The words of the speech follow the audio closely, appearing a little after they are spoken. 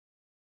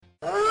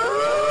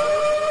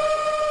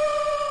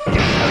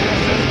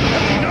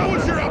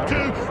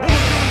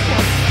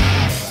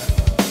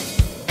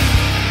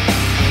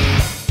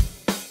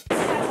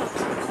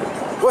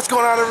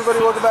going on, everybody?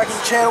 Welcome back to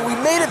the channel. We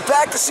made it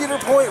back to Cedar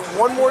Point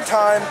one more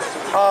time.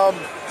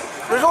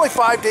 There's only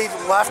 5 days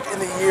left in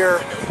the year,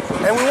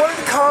 and we wanted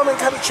to come and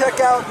kind of check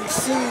out and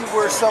see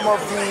where some of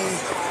the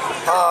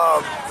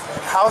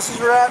houses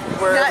are at,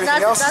 where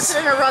everything else is. That's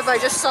an interrupt. I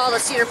just saw the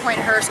Cedar Point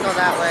hearse go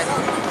that way.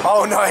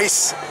 Oh,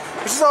 nice.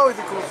 Which is always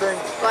a cool thing.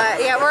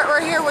 But yeah, we're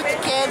here with the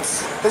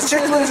kids. The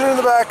chicklings are in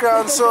the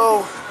background,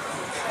 so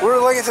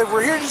like I said,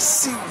 we're here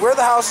just to see where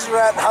the houses are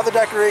at, how the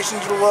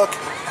decorations will look.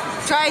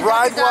 Try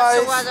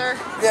ride-wise, weather.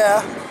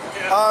 Yeah.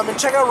 And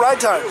check out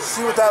ride times,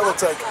 see what that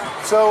looks like.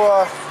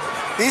 So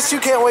these two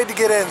can't wait to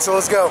get in, so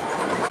let's go.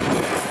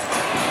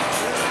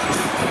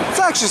 It's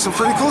actually some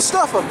pretty cool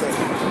stuff up there.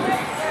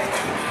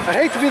 I'd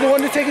hate to be the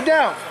one to take it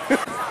down.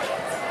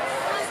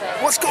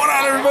 What's going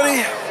on,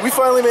 everybody? We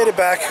finally made it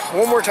back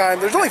one more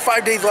time. There's only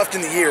 5 days left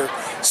in the year,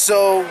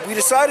 so we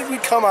decided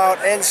we'd come out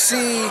and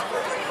see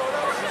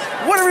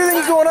what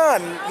everything's going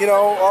on. You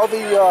know, all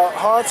the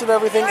haunts and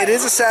everything. It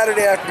is a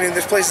Saturday afternoon.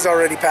 This place is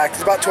already packed.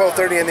 It's about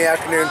 12:30 in the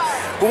afternoon.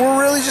 But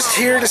we're really just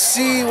here to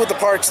see what the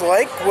park's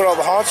like, what all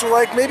the haunts are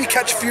like, maybe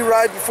catch a few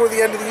rides before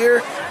the end of the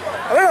year.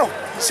 I don't know.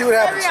 See what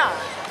happens.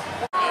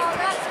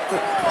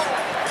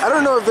 I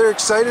don't know if they're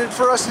excited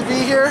for us to be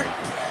here,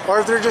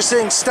 or if they're just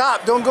saying,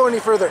 stop, don't go any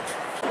further.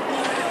 This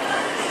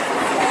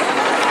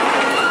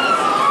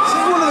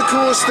is one of the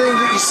coolest things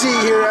that you see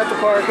here at the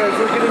park as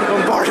we're getting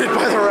bombarded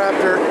by the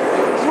Raptor.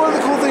 This is one of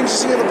the cool things you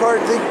see in the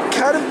park. They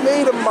kind of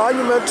made a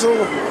monumental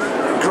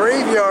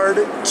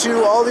graveyard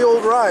to all the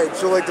old rides.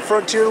 So like the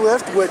Frontier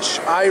Lift, which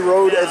I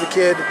rode as a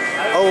kid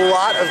a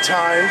lot of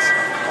times.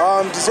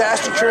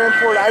 Disaster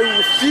Transport, I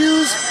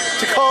refuse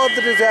to call it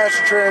the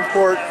Disaster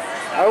Transport.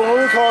 I will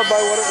only call it by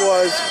what it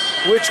was,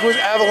 which was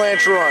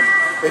Avalanche Run.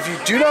 If you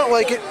do not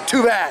like it,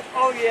 too bad.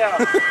 Oh yeah.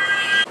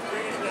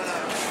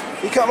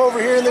 You come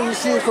over here and then you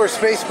see, of course,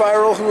 Space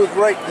Spiral, who is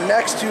right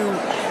next to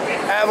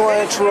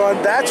Avalanche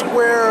Run. That's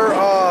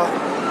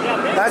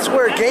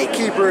where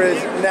Gatekeeper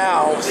is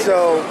now.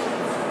 So,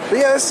 but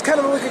yeah, this is kind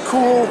of like a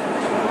cool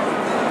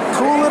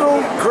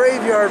little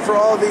graveyard for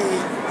all the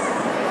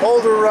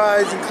older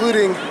rides,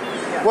 including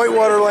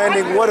Whitewater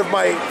Landing, one of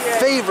my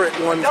favorite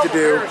ones to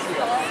do.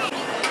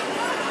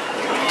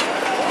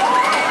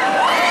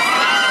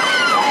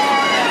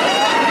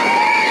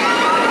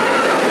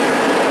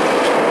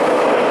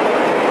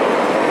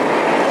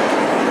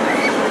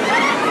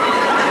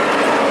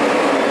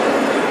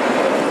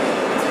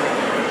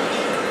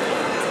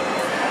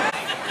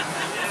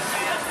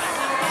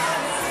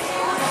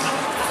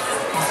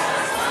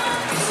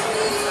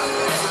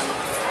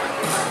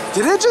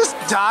 Did it just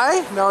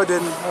die? No, it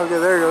didn't. Okay,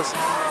 there it goes.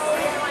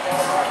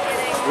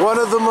 One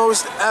of the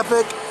most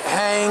epic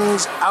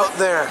hangs out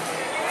there.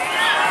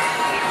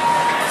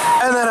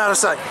 And then out of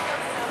sight.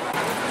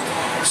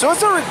 So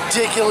it's a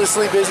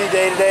ridiculously busy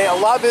day today. A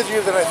lot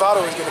busier than I thought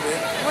it was going to be.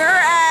 We're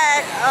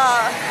at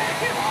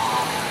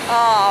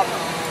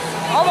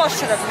almost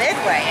to the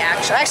midway,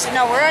 actually. Actually,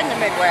 no, we're in the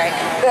midway.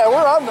 Yeah,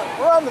 we're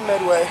on the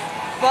midway.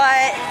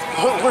 But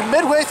we're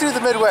midway through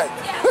the midway.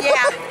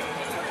 Yeah.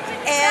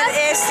 And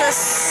this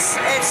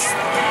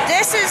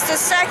is the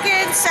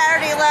second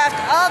Saturday left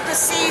of the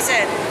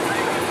season.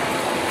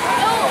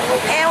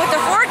 And with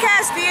the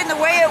forecast being the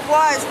way it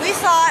was, we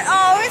thought,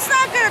 oh, it's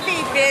not going to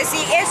be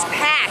busy. It's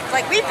packed.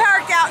 Like, we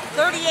parked out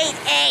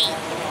 38A.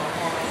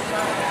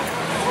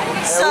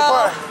 Yeah,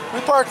 so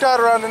we parked out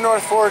around the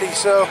North 40,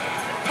 so.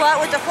 But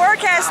with the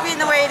forecast being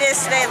the way it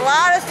is today, a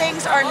lot of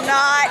things are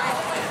not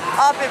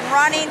up and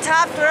running.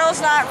 Top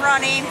Thrill's not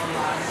running.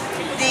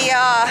 The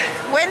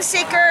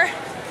Windseeker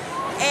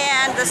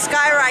and the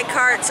Skyride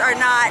carts are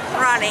not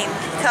running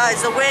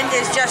because the wind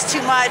is just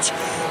too much.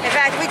 In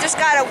fact, we just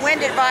got a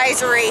wind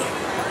advisory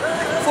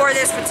for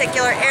this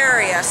particular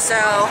area, so,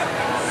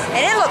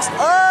 and it looks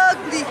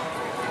ugly.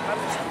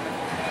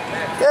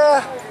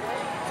 Yeah,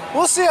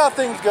 we'll see how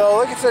things go.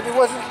 Like I said,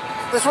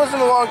 this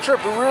wasn't a long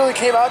trip. We really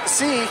came out to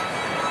see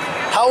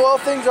how well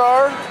things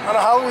are on a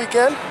Halloween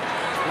weekend,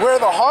 where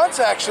the haunts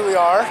actually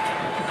are,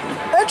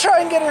 and try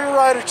and get in a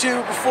ride or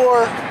two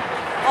before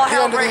the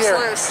end of the year.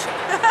 Loose.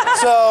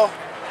 So,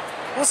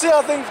 we'll see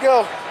how things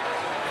go.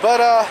 But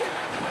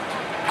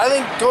I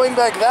think going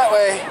back that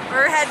way,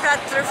 we're heading back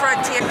to the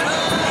Frontier.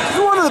 This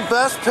is one of the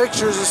best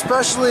pictures,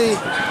 especially,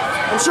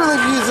 I'm sure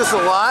they've used this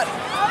a lot,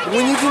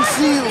 when you can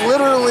see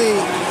literally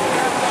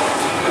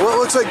what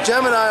looks like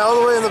Gemini all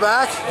the way in the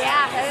back,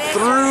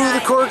 through the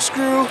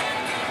corkscrew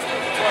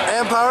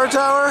and power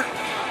tower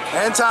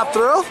and Top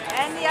Thrill.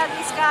 And the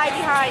ugly sky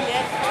behind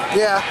it.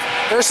 Yeah,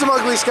 there's some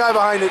ugly sky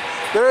behind it.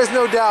 There is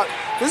no doubt.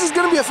 This is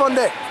going to be a fun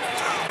day.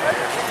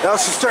 They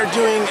also start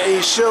doing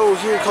a show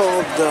here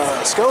called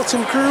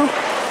Skeleton Crew.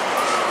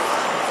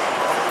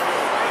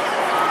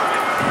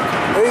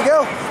 There you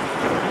go.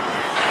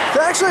 It's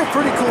actually a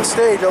pretty cool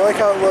stage. I like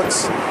how it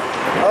looks. I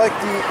like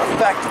the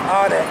effect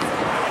on it.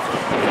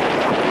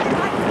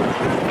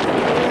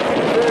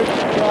 Very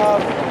good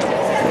job.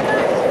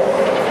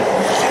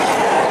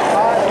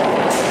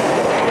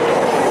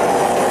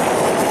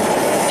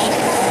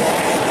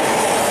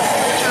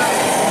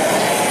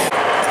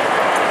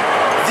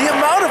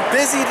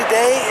 busy today.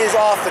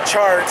 off the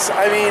charts.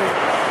 I mean,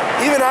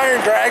 even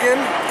Iron Dragon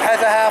has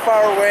a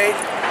half-hour wait.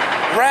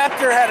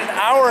 Raptor had an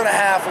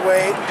hour-and-a-half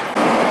wait.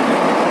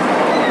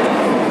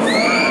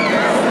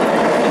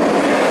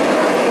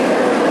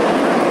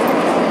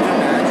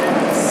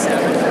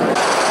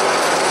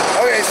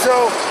 Okay,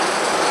 so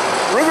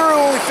Rougarou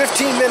only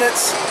 15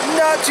 minutes.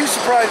 Not too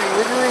surprising.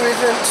 Rougarou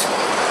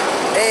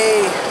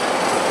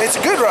it's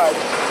a good ride.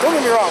 Don't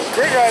get me wrong,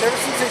 great ride ever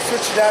since they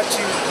switched it out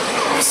to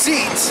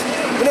seats.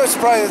 But no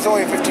surprise it's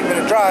only a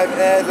 15-minute drive,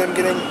 as I'm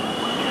getting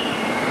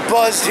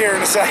buzzed here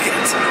in a second.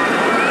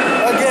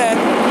 Again,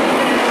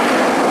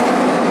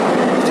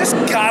 you just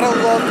gotta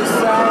love the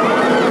sound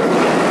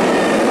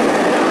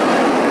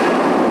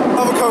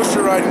of a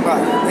coaster riding by.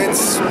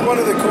 It's one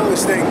of the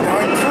coolest things. Now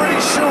I'm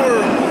pretty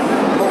sure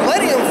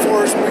Millennium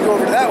Force, when we go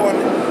over to that one,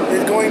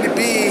 is going to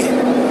be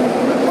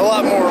a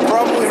lot more,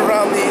 probably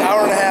around the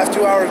hour-and-a-half,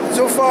 2 hours.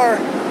 So far,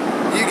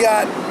 you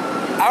got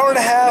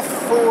hour-and-a-half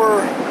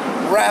for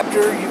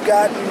Raptor, you've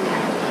gotten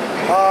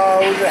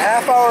a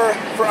half hour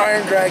for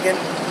Iron Dragon,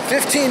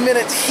 15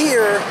 minutes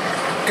here,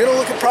 gonna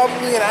look at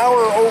probably an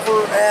hour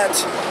over at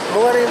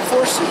Millennium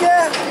Force. So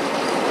yeah,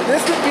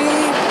 this would be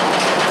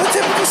a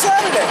typical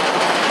Saturday.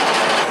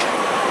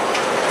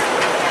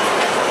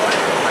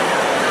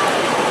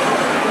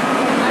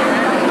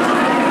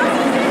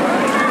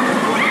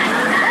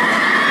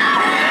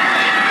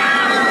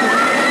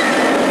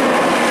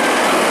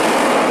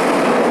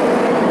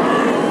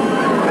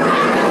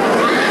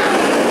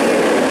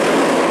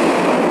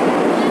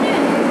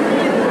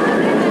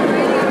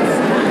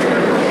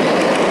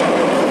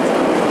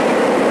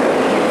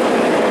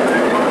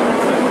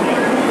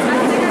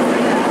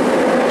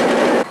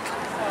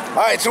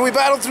 Alright, so we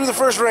battled through the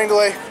first rain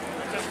delay.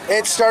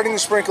 It's starting to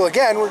sprinkle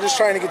again. We're just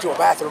trying to get to a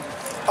bathroom.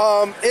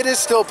 It is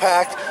still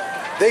packed.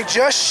 They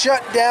just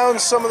shut down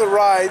some of the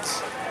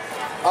rides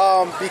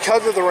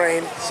because of the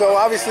rain. So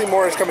obviously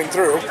more is coming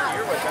through.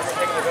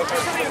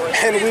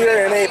 And we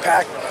are in a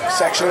packed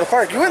section of the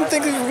park. You wouldn't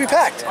think it would be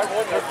packed.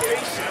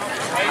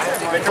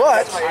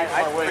 But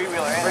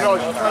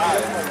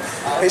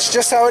it's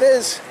just how it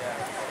is.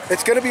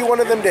 It's going to be one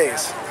of them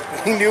days.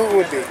 We knew it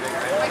would be.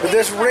 But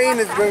this rain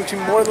is going to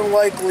more than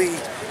likely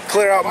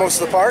clear out most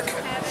of the park.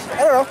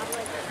 I don't know.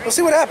 We'll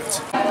see what happens.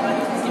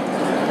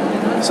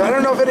 So I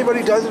don't know if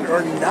anybody does it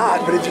or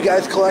not, but if you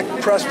guys collect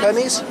press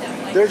pennies,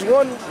 there's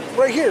one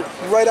right here,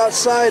 right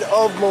outside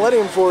of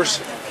Millennium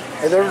Force,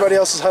 and everybody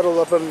else is huddled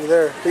up under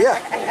there. But yeah,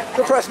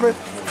 the pressman,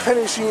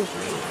 penny machine,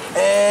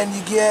 and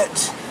you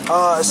get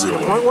a Cedar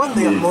Point one.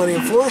 They got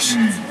Millennium Force,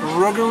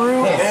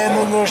 Rougarou, and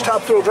then there's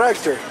Top Thrill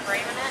Dragster.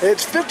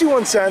 It's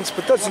 51 cents,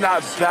 but that's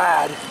not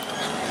bad.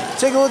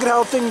 Take a look at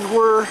how things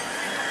were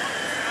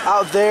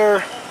out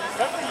there.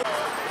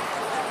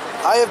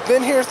 I have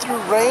been here through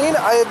rain.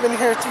 I have been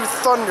here through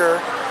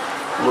thunder.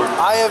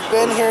 I have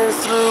been here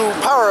through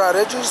power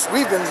outages.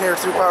 We've been here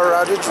through power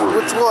outage,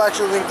 which we'll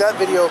actually link that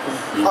video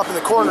up in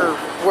the corner,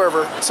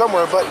 wherever,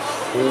 somewhere. But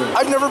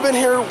I've never been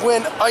here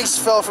when ice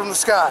fell from the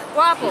sky.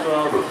 Wapple,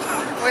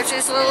 which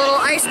is the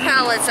little ice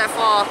pellets that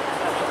fall.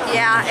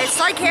 Yeah, it's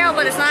like hail,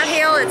 but it's not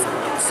hail. It's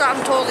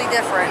something totally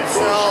different.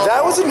 So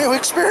that was a new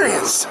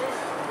experience.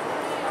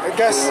 I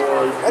guess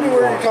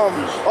anywhere you come.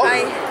 Oh,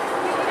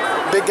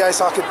 big guy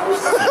socket.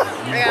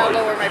 I gotta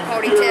lower my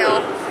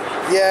ponytail.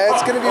 Yeah,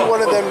 it's gonna be one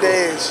of them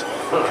days.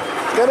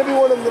 It's gonna be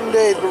one of them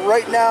days, but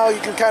right now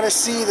you can kind of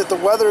see that the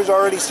weather is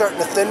already starting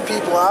to thin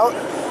people out.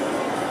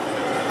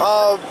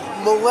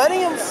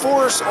 Millennium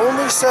Force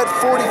only said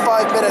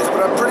 45 minutes,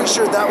 but I'm pretty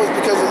sure that was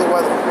because of the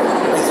weather.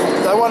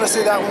 I want to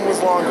say that one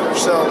was longer,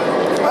 so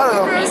I don't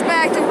know. It goes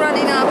back to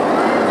running up.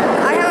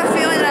 I have a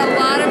feeling that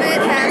a lot of it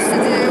has to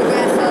do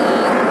with,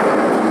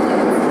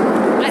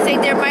 I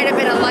think there might have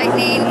been a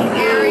lightning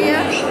area.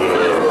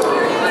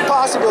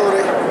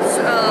 Possibility.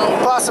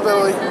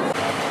 Possibility.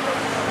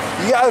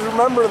 You guys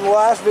remember in the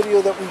last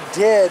video that we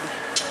did,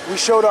 we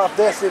showed off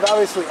this. They've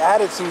obviously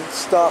added some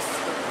stuff,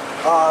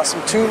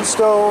 some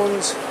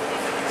tombstones,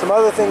 some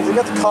other things. They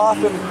got the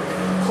coffin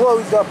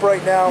closed up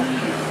right now,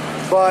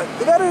 but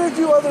they've added a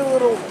few other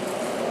little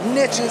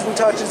niches and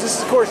touches. This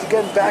is, of course,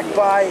 again backed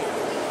by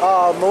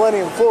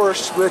Millennium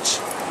Force, which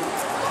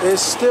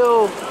is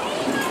still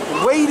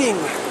waiting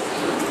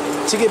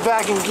to get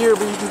back in gear,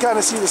 but you can kind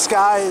of see the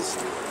skies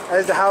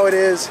as to how it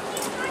is.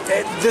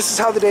 This is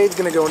how the day is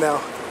going to go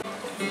now.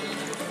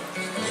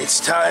 It's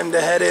time to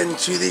head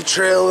into the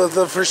Trail of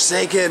the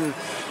Forsaken,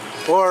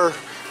 or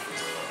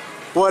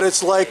what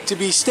it's like to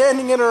be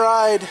standing in a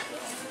ride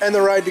and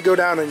the ride to go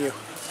down on you.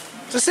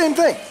 It's the same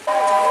thing.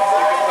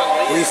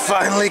 We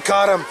finally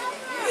caught him.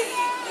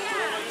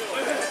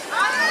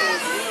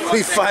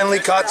 We finally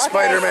caught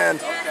Spider-Man.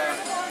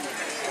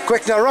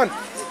 Quick, now run.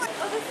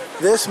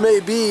 This may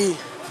be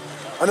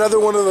another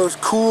one of those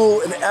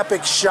cool and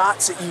epic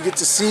shots that you get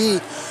to see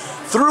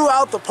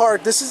throughout the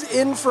park. This is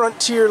in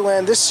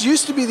Frontierland. This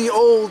used to be the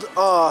old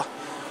log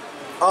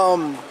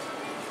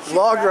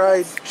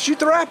ride, Shoot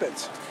the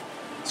Rapids.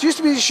 This used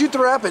to be the Shoot the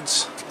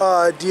Rapids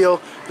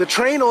deal. The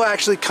train will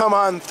actually come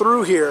on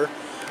through here,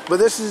 but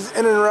this is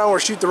in and around where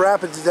Shoot the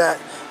Rapids is at,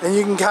 and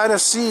you can kind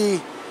of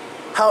see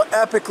how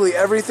epically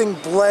everything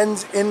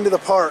blends into the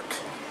park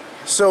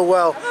so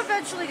well. I'm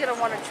eventually going to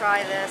want to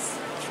try this.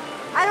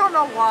 I don't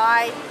know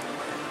why.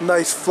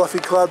 Nice fluffy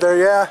cloud there,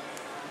 yeah.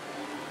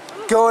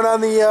 Going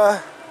on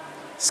the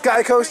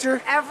sky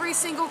coaster. Every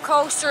single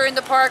coaster in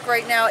the park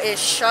right now is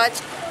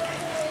shut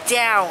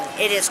down.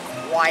 It is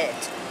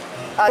quiet.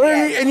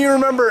 Again. And you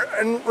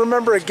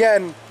remember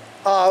again,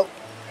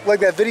 like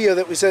that video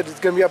that we said is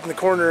going to be up in the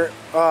corner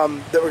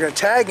that we're going to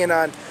tag in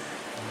on.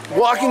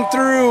 Walking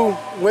through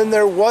when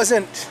there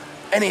wasn't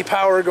any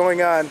power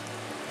going on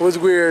was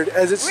weird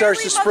as it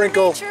starts to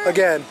sprinkle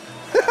again.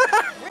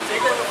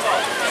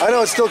 I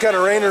know it's still kind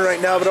of raining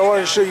right now, but I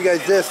wanted to show you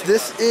guys this.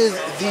 This is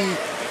the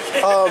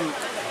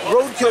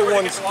roadkill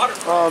ones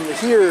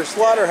here,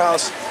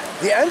 Slaughterhouse.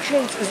 The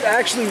entrance is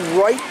actually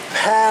right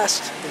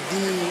past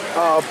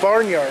the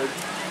barnyard.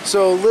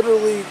 So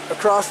literally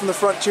across from the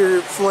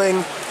Frontier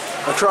Fling,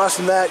 across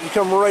from that, you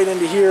come right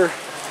into here,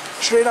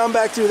 straight on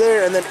back through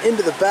there, and then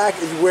into the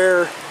back is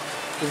where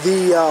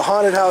the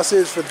haunted house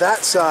is for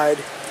that side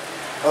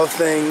of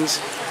things.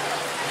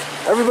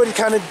 Everybody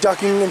kind of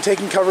ducking and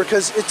taking cover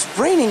because it's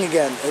raining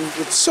again, and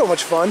it's so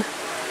much fun.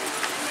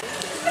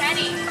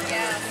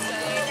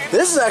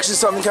 This is actually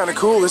something kind of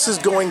cool. This is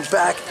going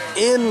back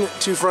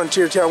into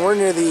Frontier Town. We're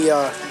near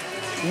the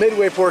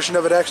midway portion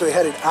of it, actually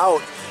headed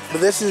out.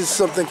 But this is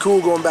something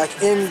cool going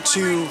back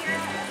into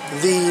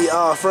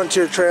the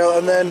Frontier Trail.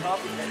 And then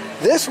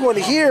this one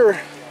here,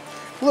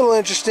 a little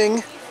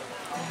interesting,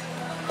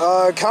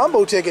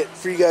 combo ticket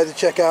for you guys to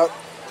check out.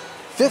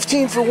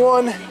 15 for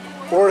one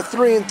or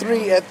 3 and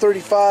 3 at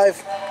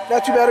 35.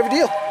 Not too bad of a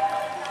deal.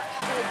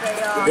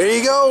 There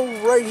you go,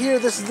 right here.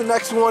 This is the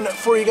next one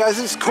for you guys.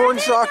 This is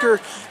Cornstalker.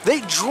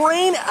 They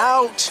drain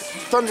out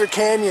Thunder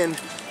Canyon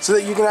so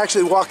that you can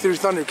actually walk through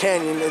Thunder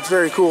Canyon. It's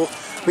very cool.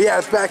 But yeah,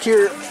 it's back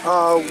here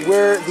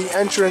where the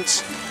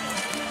entrance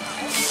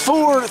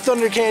for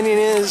Thunder Canyon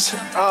is.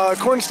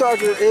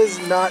 Cornstalker is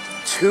not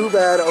too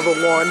bad of a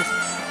one.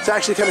 It's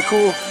actually kind of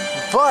cool.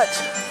 But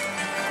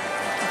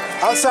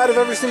outside of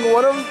every single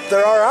one of them,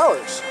 there are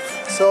hours.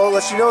 So it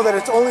lets you know that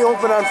it's only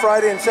open on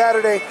Friday and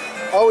Saturday.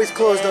 Always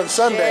closed on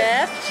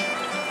Sunday.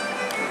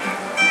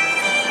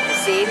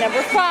 See,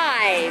 number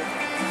 5.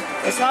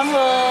 This one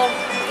will,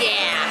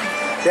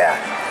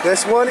 Yeah,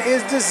 this one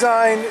is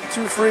designed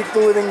to freak the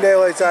living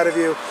daylights out of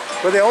you.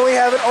 But they only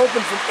have it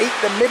open from 8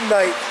 to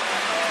midnight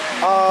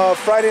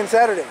Friday and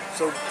Saturday.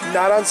 So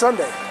not on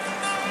Sunday.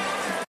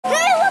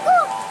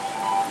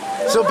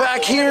 So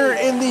back here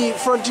in the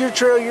Frontier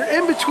Trail, you're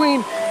in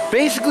between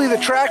basically the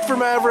track for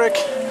Maverick,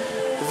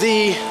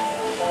 the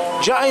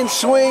giant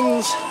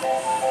swings,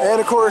 and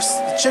of course,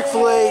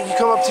 Chick-fil-A. You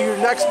come up to your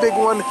next big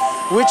one,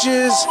 which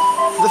is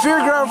the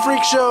Fairground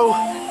Freak Show,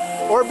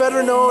 or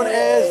better known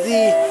as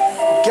the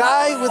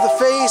guy with a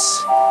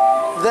face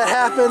that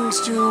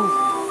happens to...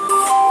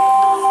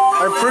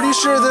 I'm pretty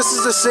sure this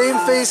is the same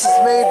face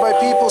that's made by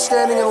people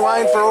standing in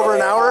line for over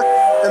an hour,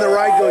 and the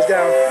ride goes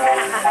down.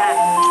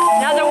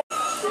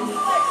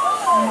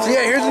 So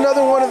yeah, here's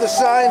another one of the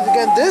signs.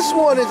 Again, this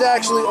one is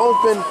actually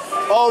open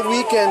all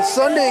weekend.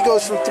 Sunday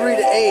goes from 3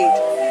 to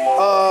 8.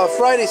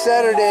 Friday,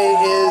 Saturday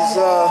is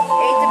 8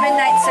 to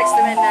midnight, 6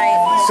 to midnight.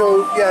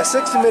 So yeah,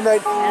 6 to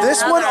midnight. And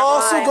this one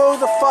also goes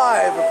to 5,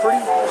 a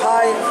pretty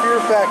high fear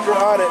factor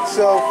on it.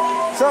 So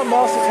something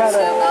else to kind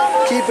of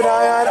keep an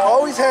eye on.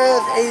 Always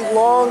has a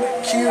long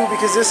queue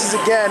because this is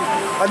again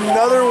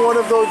another one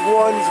of those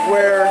ones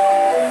where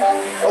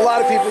a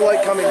lot of people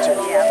like coming to.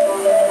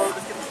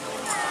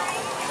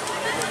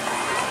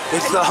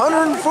 It's the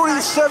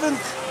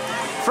 147th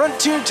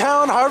Frontier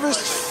Town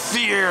Harvest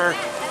Fear.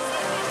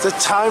 It's a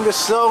time to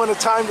sow and a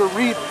time to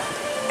reap,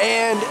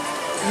 and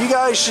you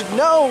guys should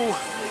know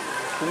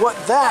what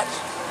that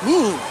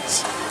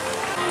means.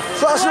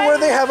 It's also where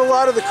they have a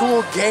lot of the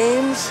cool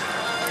games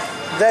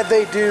that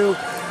they do.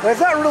 And it's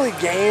not really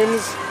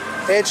games,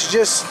 it's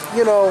just,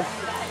 you know,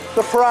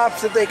 the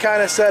props that they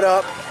kind of set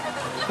up,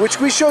 which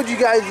we showed you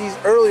guys these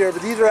earlier,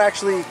 but these are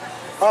actually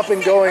up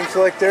and going.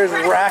 So like there's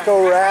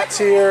Racco Rats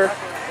here.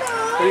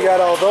 We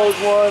got all those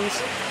ones.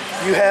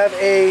 You have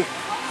a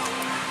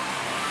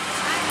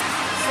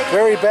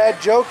very bad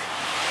joke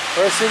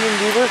or a singing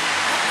beaver.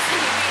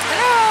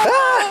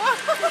 Ah!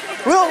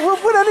 We'll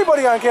put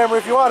anybody on camera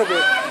if you want to be.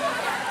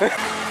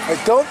 I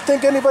don't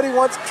think anybody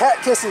wants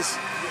cat kisses.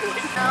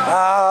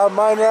 Ah,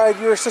 Mine Ride,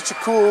 you're such a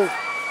cool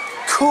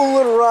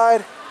little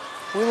ride.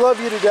 We love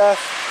you to death.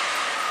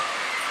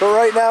 But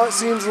right now it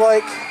seems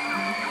like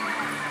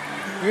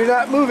you're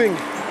not moving.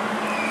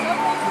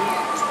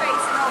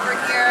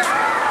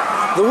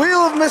 The Wheel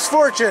of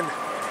Misfortune,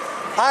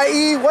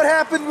 i.e. what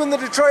happened when the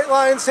Detroit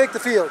Lions take the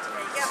field.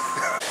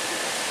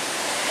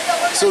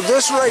 So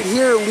this right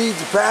here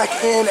leads back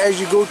in as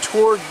you go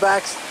toward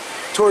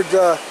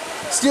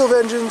Steel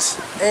Vengeance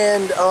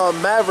and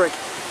Maverick.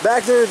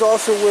 Back there is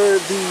also where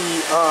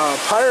the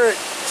Pirate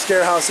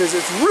Stairhouse is.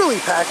 It's really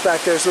packed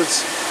back there, so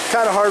it's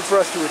kind of hard for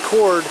us to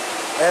record.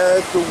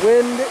 The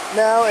wind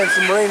now and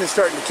some rain is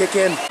starting to kick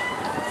in.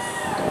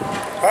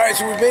 Alright,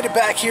 so we've made it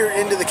back here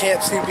into the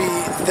Camp Snoopy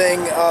thing.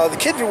 The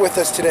kids are with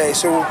us today,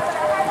 so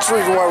That's the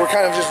reason why we're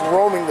kind of just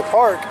roaming the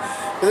park.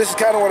 But this is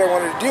kind of what I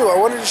wanted to do. I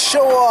wanted to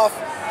show off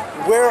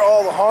where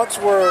all the haunts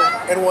were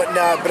and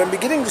whatnot, but I'm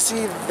beginning to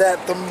see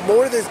that the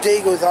more this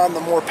day goes on,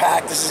 the more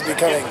packed this is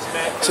becoming.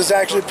 So it's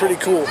actually pretty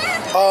cool.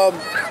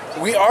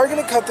 We are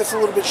going to cut this a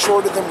little bit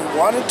shorter than we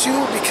wanted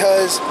to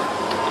because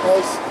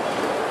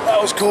that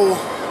was cool.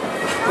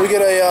 We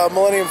get a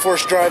Millennium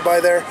Force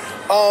drive-by there.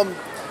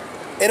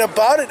 In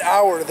about an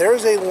hour,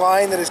 there's a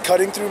line that is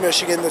cutting through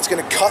Michigan that's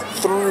going to cut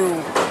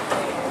through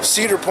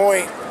Cedar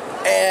Point,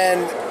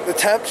 and the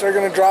temps are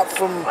going to drop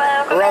from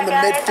around the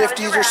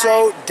mid-50s or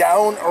so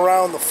down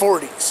around the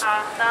 40s.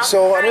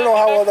 So I don't know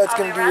how well that's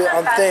going to do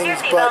on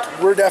things, but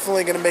we're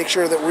definitely going to make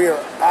sure that we are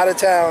out of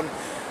town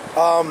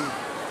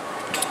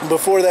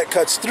before that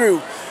cuts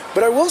through.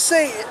 But I will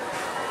say,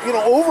 you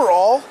know,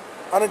 overall,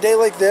 on a day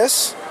like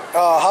this,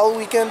 Halloween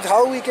weekends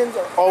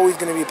are always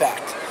going to be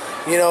packed.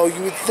 You know,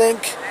 you would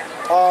think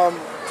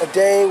a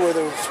day where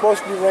there was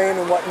supposed to be rain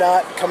and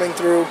whatnot coming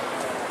through,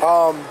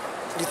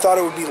 you thought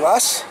it would be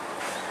less.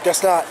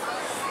 Guess not.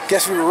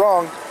 Guess we were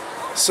wrong.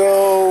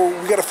 So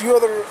we got a few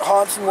other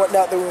haunts and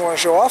whatnot that we want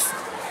to show off,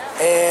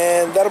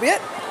 and that'll be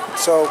it.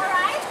 So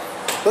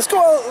let's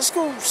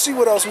go see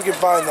what else we can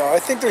find though. I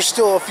think there's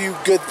still a few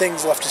good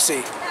things left to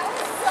see.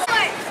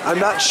 I'm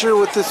not sure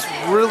what this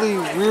really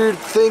weird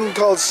thing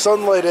called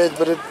sunlight is,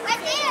 but it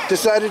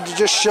decided to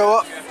just show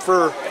up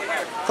for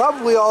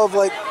probably all of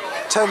like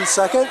 10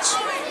 seconds.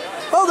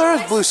 Oh, there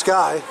is blue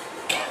sky.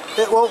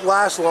 It won't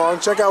last long.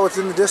 Check out what's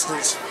in the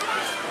distance.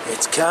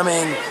 It's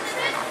coming.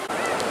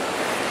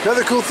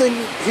 Another cool thing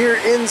here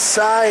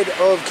inside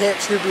of Camp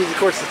Snoopy is, of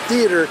course, the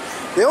theater.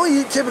 They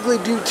only typically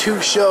do 2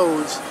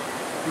 shows,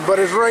 but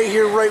it's right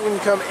here, right when you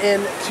come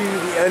in to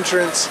the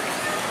entrance.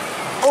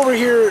 Over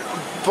here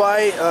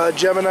by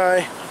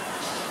Gemini.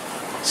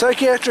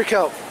 Psychiatric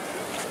help.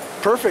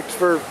 Perfect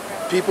for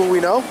people we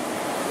know.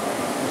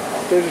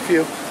 There's a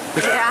few.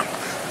 Yeah.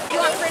 You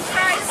want french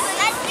fries?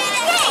 Let's get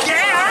it!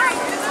 Yeah!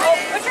 Oh,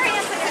 put your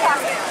hands in your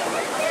pocket.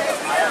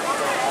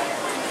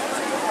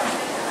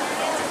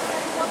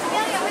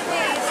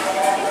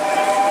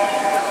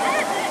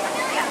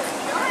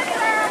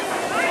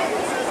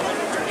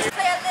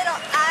 Play a little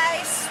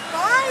I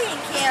Spy in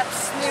Camp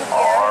Snoopy.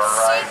 I've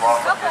seen a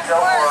couple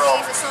horror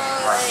games. I saw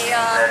a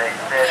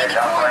candy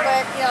corn,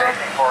 but you know,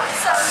 something for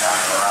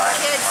the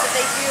kids that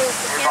they do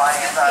for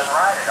Camp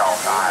Snoopy.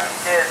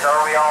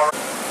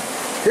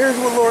 Here's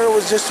what Laura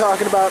was just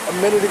talking about a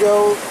minute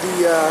ago,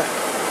 the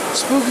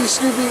Spooky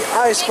Snoopy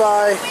I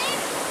Spy.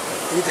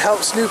 You get to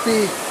help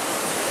Snoopy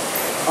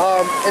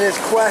in his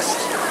quest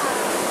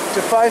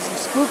to find some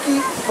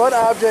spooky, fun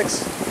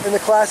objects in the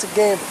classic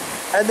game.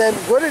 And then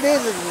what it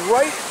is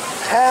right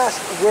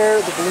past where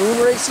the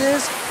balloon race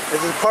is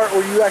the part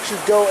where you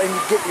actually go and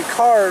you get your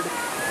card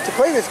to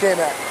play this game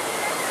at.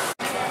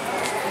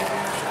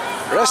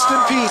 Rest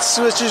in peace,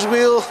 Switch's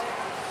Wheel.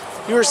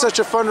 You were such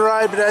a fun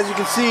ride, but as you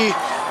can see,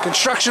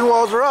 construction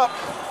walls are up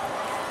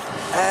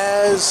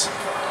as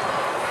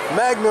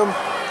Magnum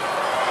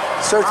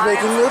starts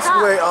making its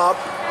way up.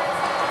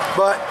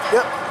 But,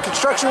 yep,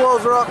 construction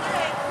walls are up.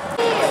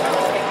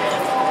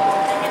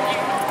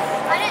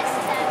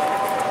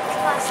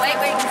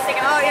 Wait,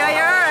 sticking. Oh, yeah,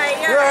 you're alright,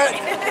 you're alright.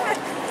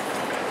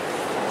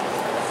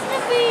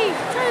 Snippy,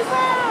 turn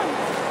around.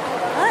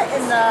 What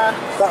in the...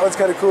 That one's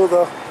kind of cool,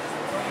 though.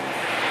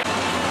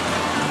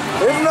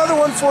 Here's another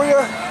one for you.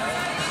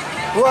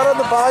 Go out on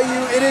the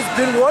bayou. It has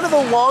been one of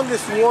the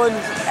longest ones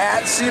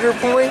at Cedar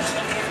Point.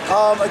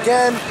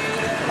 Again,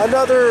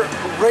 another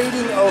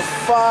rating of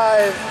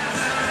 5.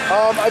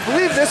 I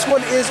believe this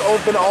one is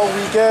open all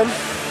weekend,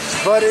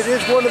 but it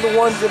is one of the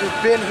ones that has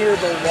been here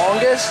the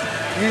longest.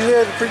 Usually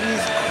has a pretty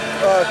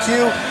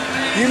queue.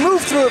 You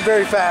move through it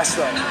very fast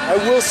though. I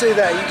will say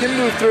that. You can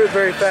move through it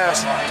very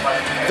fast.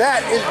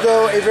 That is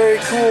though a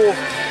very cool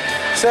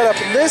setup.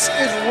 And this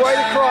is right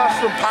across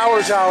from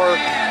Power Tower.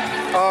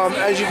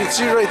 As you can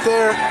see right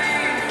there,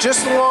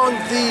 just along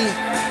the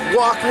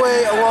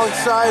walkway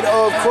alongside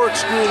of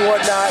Corkscrew and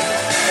whatnot.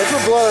 That's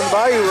where Blood on the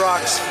Bayou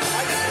rocks.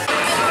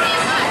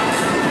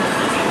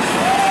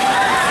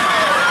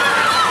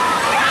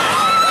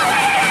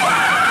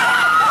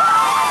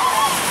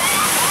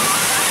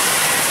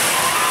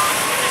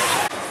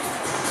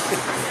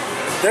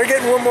 They're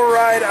getting one more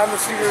ride on the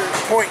Cedar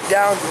Point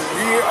down.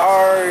 We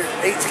are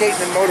 8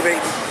 skating and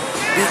motivating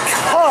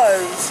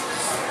because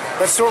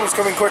that storm was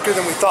coming quicker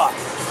than we thought.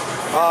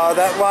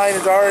 That line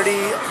is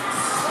already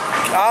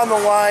on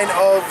the line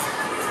of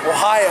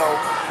Ohio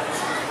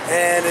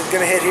and it's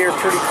going to hit here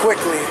pretty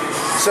quickly.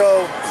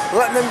 So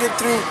letting them get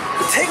through.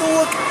 But take a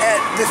look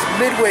at this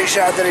midway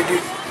shot that I do.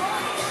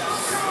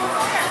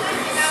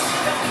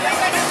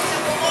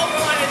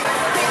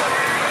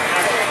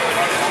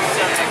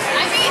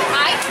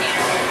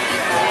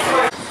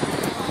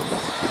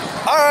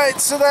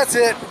 Alright, so that's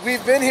it.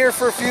 We've been here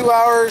for a few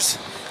hours.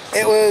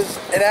 It was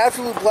an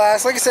absolute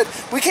blast. Like I said,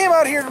 we came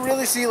out here to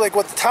really see like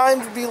what the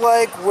times would be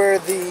like, where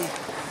the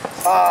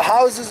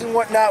houses and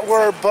whatnot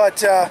were,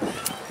 but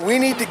we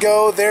need to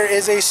go. There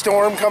is a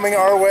storm coming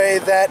our way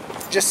that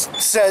just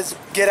says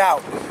get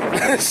out.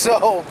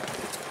 So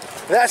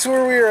that's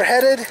where we are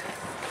headed.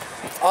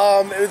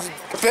 It's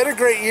been a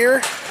great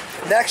year.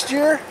 Next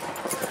year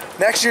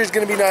is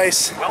going to be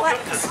nice.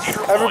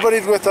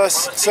 Everybody's with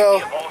us.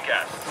 So,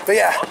 but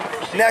yeah,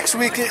 next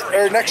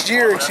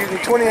year, excuse me,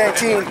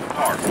 2019.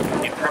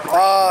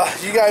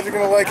 You guys are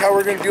going to like how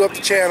we're going to do up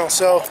the channel.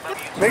 So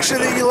make sure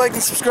that you like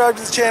and subscribe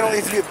to the channel.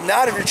 If you have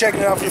not, if you're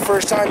checking it out for the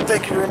first time,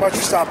 thank you very much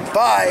for stopping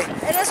by.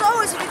 And as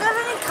always, if you got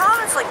any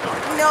comments, like,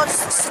 you know,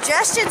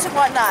 suggestions and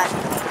whatnot,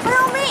 by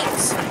all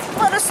means,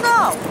 let us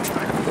know.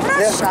 We're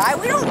not shy.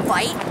 We don't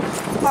bite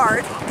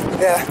hard.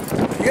 Yeah.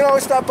 You can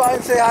always stop by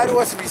and say hi to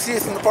us if you see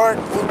us in the park.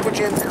 We'll put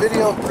you in the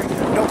video.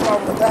 No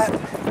problem with that.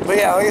 But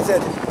yeah, like I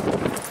said,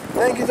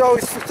 thank you as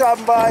always for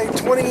stopping by.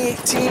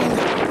 2018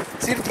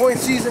 Cedar Point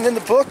season in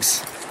the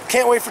books.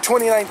 Can't wait for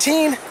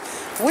 2019.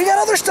 We got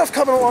other stuff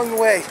coming along the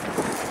way.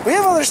 We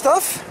have other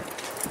stuff.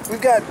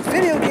 We've got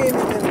video gaming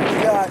and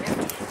we got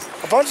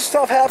a bunch of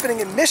stuff happening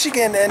in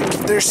Michigan, and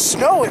there's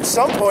snow at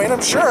some point,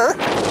 I'm sure.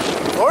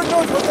 Lord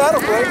knows what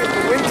that'll bring if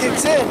the wind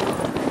kicks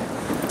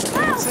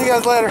in. See you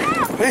guys later.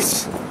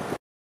 Peace.